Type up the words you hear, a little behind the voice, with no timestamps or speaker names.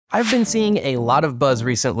I've been seeing a lot of buzz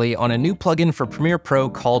recently on a new plugin for Premiere Pro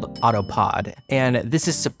called AutoPod, and this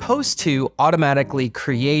is supposed to automatically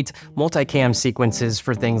create multicam sequences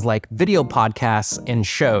for things like video podcasts and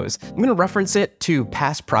shows. I'm gonna reference it to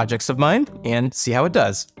past projects of mine and see how it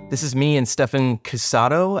does. This is me and Stefan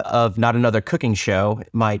Cusado of Not Another Cooking Show.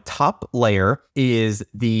 My top layer is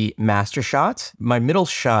the master shot. My middle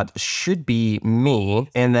shot should be me,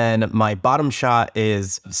 and then my bottom shot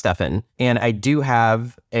is Stefan. And I do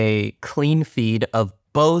have a clean feed of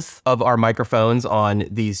both of our microphones on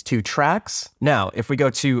these two tracks. Now, if we go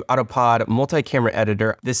to AutoPod multi-camera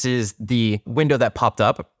editor, this is the window that popped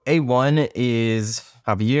up. A1 is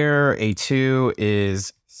Javier, A2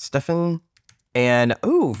 is Stefan, and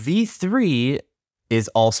V3 is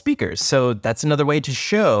all speakers. So that's another way to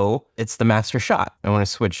show it's the master shot. I want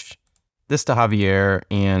to switch this to Javier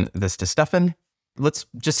and this to Stefan. Let's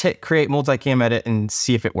just hit create multicam edit and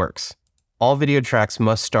see if it works. All video tracks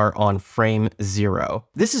must start on frame 0.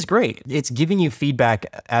 This is great. It's giving you feedback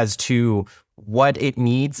as to what it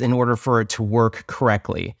needs in order for it to work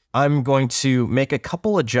correctly. I'm going to make a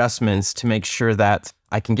couple adjustments to make sure that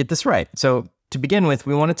I can get this right. So to begin with,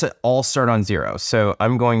 we want it to all start on 0. So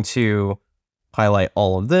I'm going to highlight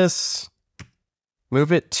all of this,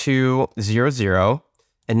 move it to 0, 0.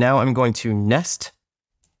 And now I'm going to nest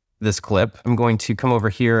this clip. I'm going to come over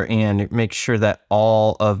here and make sure that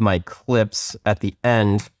all of my clips at the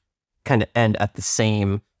end kind of end at the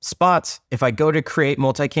same spot. If I go to create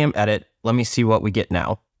multicam edit, let me see what we get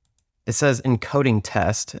now. It says encoding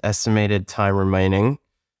test, estimated time remaining.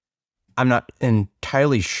 I'm not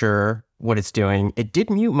entirely sure what it's doing. It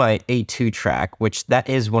did mute my A2 track, which that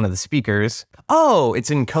is one of the speakers. Oh,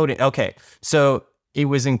 it's encoding. Okay, so it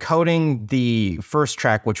was encoding the first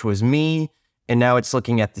track, which was me, and now it's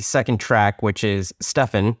looking at the second track, which is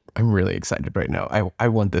Stefan. I'm really excited right now. I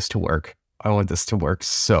want this to work. I want this to work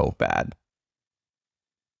so bad.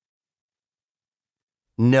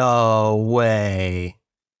 No way.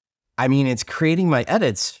 I mean, it's creating my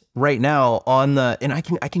edits right now on the, and I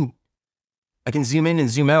can zoom in and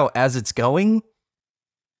zoom out as it's going.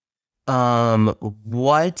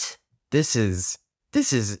 What? This is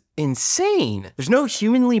insane. There's no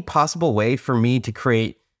humanly possible way for me to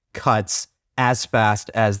create cuts as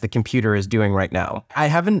fast as the computer is doing right now. I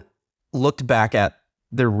haven't looked back at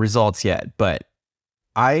the results yet, but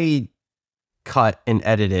I cut and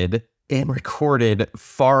edited and recorded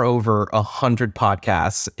far over 100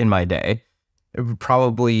 podcasts in my day.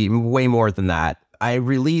 Probably way more than that. I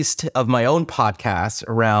released of my own podcasts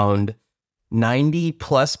around 90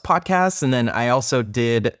 plus podcasts. And then I also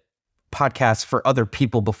did podcasts for other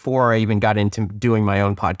people before I even got into doing my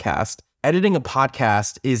own podcast. Editing a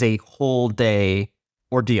podcast is a whole day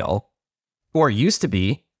ordeal, or used to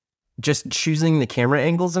be, just choosing the camera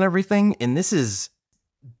angles and everything. And this is,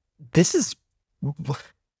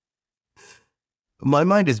 my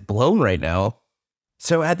mind is blown right now.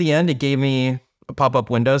 So at the end, it gave me a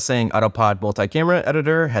pop-up window saying AutoPod multi-camera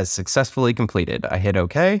editor has successfully completed. I hit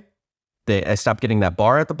OK. I stopped getting that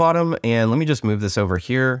bar at the bottom, and let me just move this over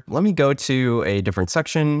here. Let me go to a different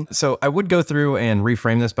section. So I would go through and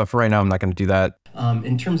reframe this, but for right now, I'm not going to do that.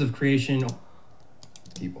 In terms of creation,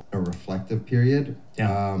 a reflective period.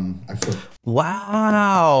 Yeah.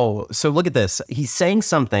 Wow. So look at this. He's saying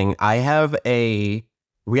something. I have a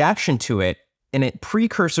reaction to it, and it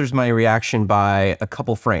precursors my reaction by a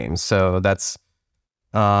couple frames. So that's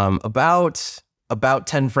about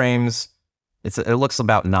 10 frames. It looks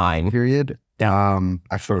about 9. Period. I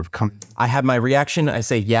sort of come. I have my reaction. I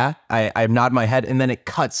say, yeah. I nod my head, and then it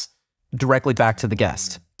cuts directly back to the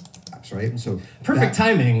guest. That's right. So perfect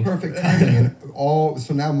timing. Perfect timing. And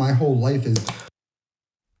so now my whole life is.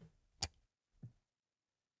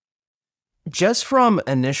 Just from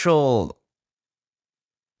initial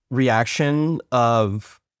reaction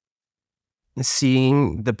of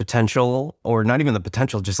seeing the potential, or not even the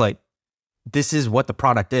potential, just like, this is what the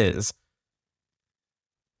product is.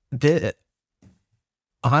 I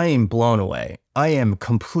am blown away. I am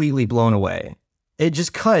completely blown away. It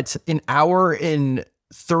just cut an hour and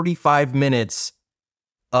 35 minutes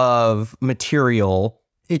of material.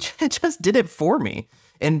 It just did it for me.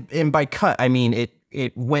 And by cut, I mean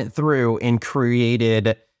it went through and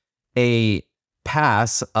created a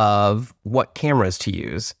pass of what cameras to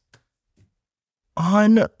use.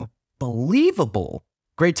 Unbelievable.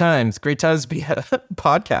 Great times to be a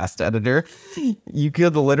podcast editor. You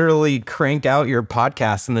could literally crank out your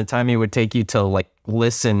podcast in the time it would take you to like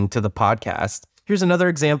listen to the podcast. Here's another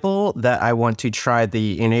example that I want to try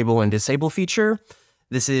the enable and disable feature.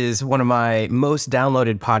 This is one of my most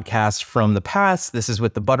downloaded podcasts from the past. This is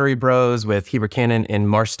with the Buttery Bros, with Heber Cannon and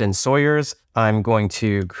Marston Sawyers. I'm going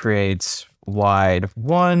to create wide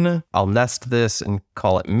one. I'll nest this and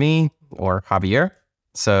call it me or Javier.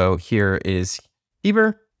 So here is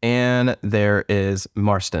Heber and there is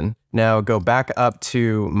Marston. Now go back up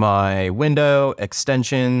to my window,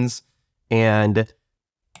 extensions, and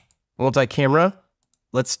multi-camera.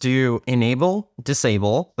 Let's do enable,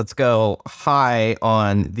 disable. Let's go high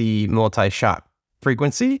on the multi-shot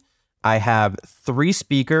frequency. I have 3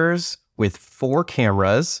 speakers with 4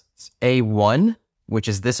 cameras. A1, which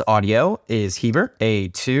is this audio, is Heber.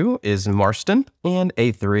 A2 is Marston, and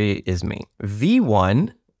A3 is me.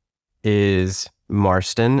 V1 is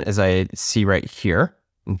Marston, as I see right here.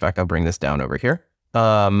 In fact, I'll bring this down over here.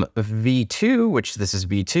 V2, which this is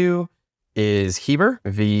V2, is Heber.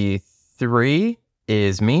 V3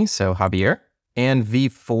 is me, so Javier. And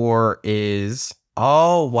V4 is,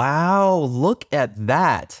 oh, wow, look at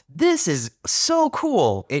that. This is so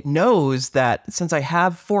cool. It knows that since I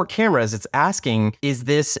have 4 cameras, it's asking, is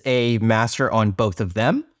this a master on both of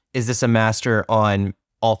them? Is this a master on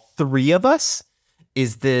all 3 of us?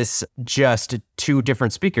 Is this just 2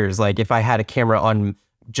 different speakers? Like if I had a camera on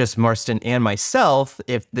just Marston and myself,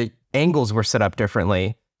 if the angles were set up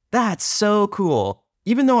differently, that's so cool.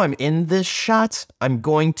 Even though I'm in this shot, I'm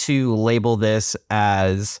going to label this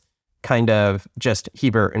as kind of just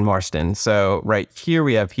Heber and Marston. So right here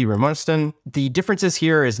we have Heber and Marston. The differences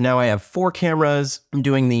here is now I have 4 cameras. I'm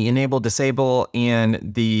doing the enable, disable, and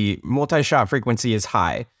the multi-shot frequency is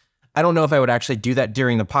high. I don't know if I would actually do that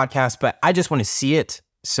during the podcast, but I just want to see it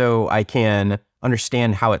so I can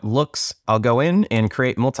understand how it looks. I'll go in and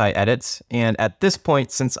create multi-edits. And at this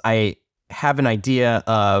point, since I have an idea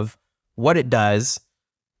of what it does,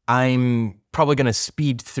 I'm probably going to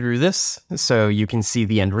speed through this so you can see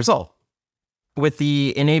the end result. With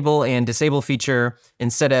the enable and disable feature,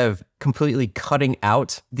 instead of completely cutting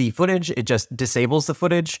out the footage, it just disables the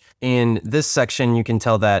footage. In this section, you can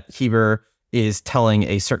tell that Heber is telling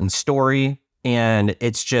a certain story and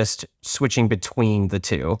it's just switching between the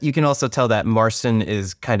 2. You can also tell that Marston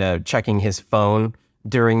is kind of checking his phone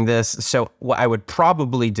during this. So what I would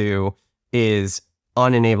probably do is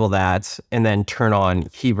unenable that and then turn on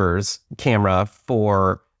Heber's camera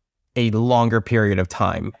for a longer period of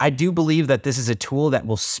time. I do believe that this is a tool that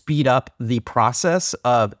will speed up the process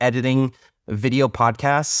of editing video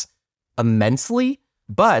podcasts immensely,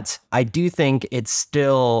 but I do think it's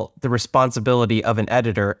still the responsibility of an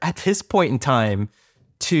editor at this point in time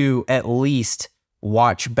to at least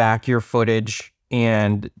watch back your footage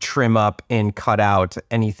and trim up and cut out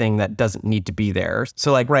anything that doesn't need to be there.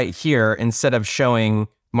 So like right here, instead of showing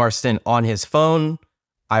Marston on his phone,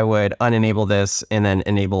 I would unenable this and then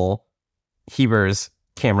enable Heber's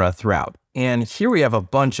camera throughout. And here we have a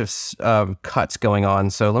bunch of cuts going on.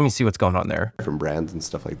 So let me see what's going on there. From brands and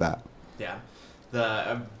stuff like that. Yeah.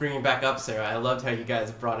 Bringing back up, Sarah, I loved how you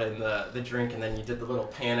guys brought in the drink and then you did the little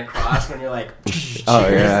pan across when you're like, oh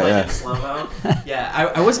yeah, in slow-mo.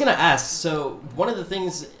 Yeah, I was going to ask, so one of the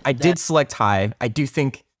things I did select high. I do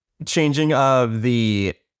think changing of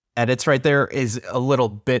the edits right there is a little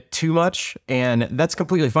bit too much, and that's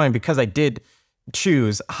completely fine because I did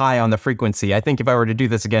choose high on the frequency. I think if I were to do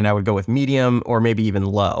this again, I would go with medium or maybe even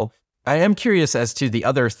low. I am curious as to the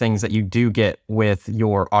other things that you do get with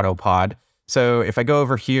your AutoPod. So if I go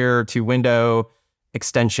over here to window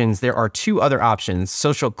extensions, there are 2 other options,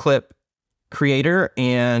 social clip creator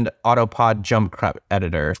and AutoPod jump cut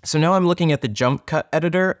editor. So now I'm looking at the jump cut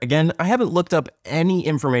editor. Again, I haven't looked up any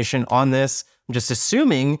information on this. I'm just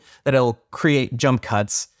assuming that it'll create jump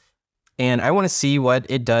cuts. And I want to see what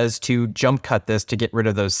it does to jump cut this to get rid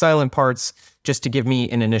of those silent parts, just to give me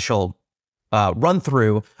an initial run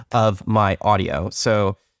through of my audio.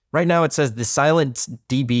 So right now it says the silent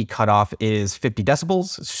dB cutoff is 50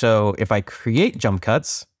 decibels. So if I create jump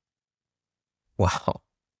cuts, wow,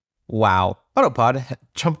 AutoPod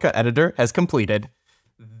jump cut editor has completed.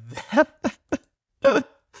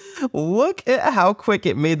 Look at how quick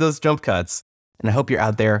it made those jump cuts. And I hope you're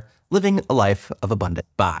out there living a life of abundance.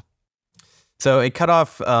 Bye. So it cut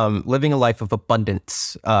off living a life of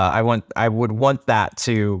abundance. I would want that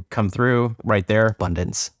to come through right there,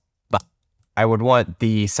 abundance. But I would want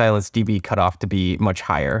the silence dB cutoff to be much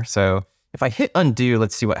higher. So if I hit undo,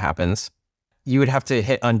 let's see what happens. You would have to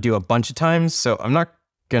hit undo a bunch of times. So I'm not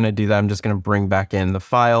going to do that. I'm just going to bring back in the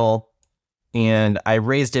file. And I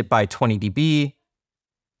raised it by 20 dB,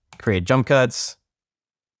 create jump cuts.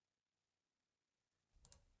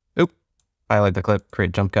 Oop, highlight the clip,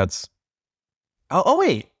 create jump cuts. Oh,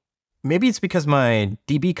 wait, maybe it's because my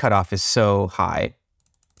dB cutoff is so high.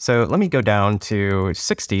 So let me go down to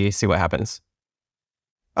 60, see what happens.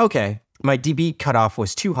 Okay, my dB cutoff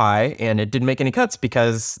was too high and it didn't make any cuts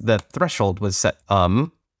because the threshold was set, or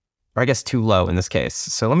I guess too low in this case.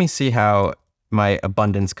 So let me see how my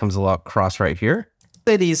abundance comes across right here.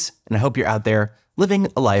 Ladies, and I hope you're out there living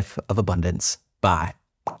a life of abundance. Bye.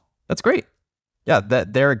 That's great. Yeah,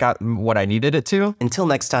 that there got what I needed it to. Until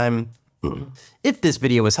next time, if this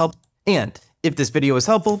video was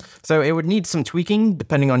helpful, so it would need some tweaking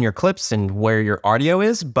depending on your clips and where your audio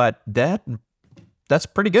is, but that's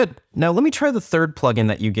pretty good. Now let me try the third plugin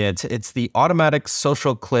that you get. It's the Automatic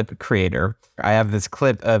Social Clip Creator. I have this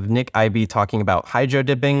clip of Nick IB talking about hydro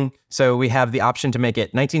dipping. So we have the option to make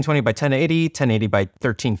it 1920 by 1080, 1080 by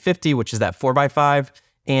 1350, which is that 4:5,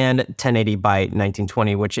 and 1080 by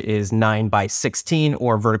 1920, which is 9:16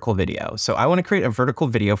 or vertical video. So I want to create a vertical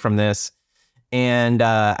video from this, and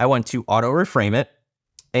I want to auto reframe it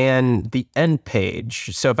and the end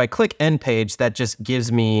page. So if I click end page, that just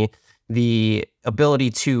gives me the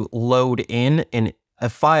ability to load in a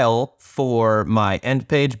file for my end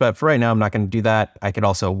page. But for right now, I'm not going to do that. I could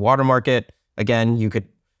also watermark it. Again, you could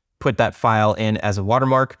put that file in as a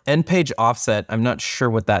watermark. End page offset, I'm not sure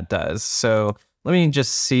what that does. So let me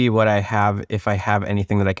just see what I have, if I have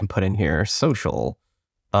anything that I can put in here. Social.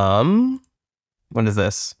 What is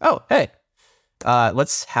this? Oh, hey.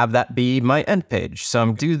 Let's have that be my end page. So I'm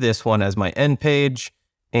gonna do this one as my end page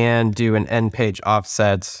and do an end page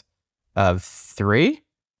offset of 3,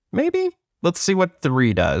 maybe? Let's see what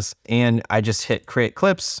 3 does. And I just hit create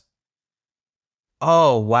clips.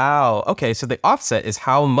 Oh, wow. Okay, so the offset is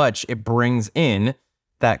how much it brings in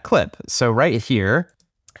that clip. So right here,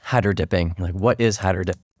 header dipping. Like, what is header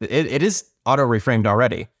dip? It is auto reframed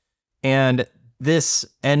already. And this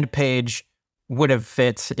end page would have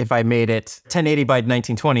fit if I made it 1080 by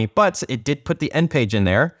 1920, but it did put the end page in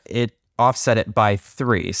there. It offset it by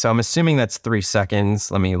 3. So I'm assuming that's 3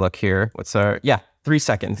 seconds. Let me look here. Yeah, 3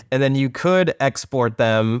 seconds. And then you could export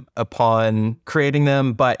them upon creating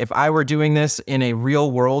them. But if I were doing this in a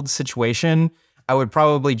real world situation, I would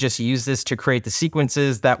probably just use this to create the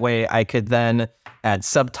sequences. That way I could then add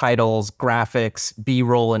subtitles, graphics,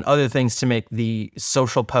 B-roll, and other things to make the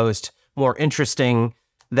social post more interesting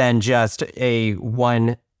than just a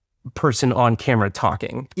one person on camera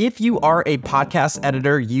talking. If you are a podcast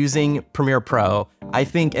editor using Premiere Pro, I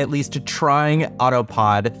think at least trying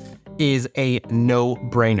AutoPod is a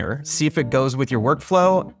no-brainer. See if it goes with your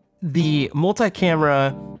workflow. The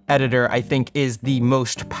multi-camera editor, I think, is the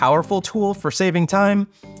most powerful tool for saving time.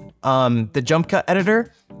 The jump cut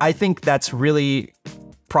editor, I think that's really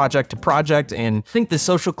project to project, and I think the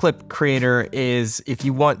social clip creator is if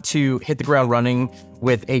you want to hit the ground running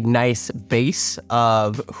with a nice base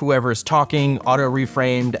of whoever's talking, auto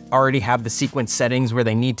reframed, already have the sequence settings where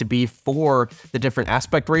they need to be for the different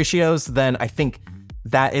aspect ratios, then I think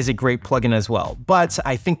that is a great plugin as well. But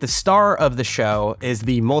I think the star of the show is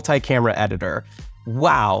the multi-camera editor.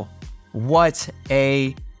 Wow, what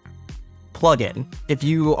a plugin. If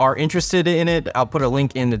you are interested in it, I'll put a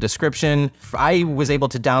link in the description. I was able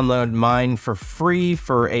to download mine for free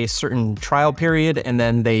for a certain trial period, and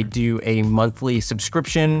then they do a monthly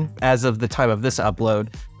subscription as of the time of this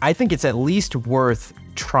upload. I think it's at least worth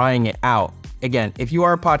trying it out. Again, if you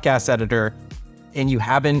are a podcast editor and you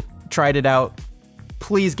haven't tried it out,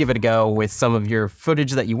 please give it a go with some of your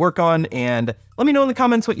footage that you work on, and let me know in the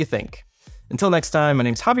comments what you think. Until next time, my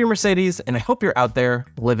name's Javier Mercedes, and I hope you're out there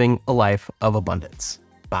living a life of abundance.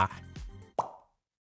 Bye.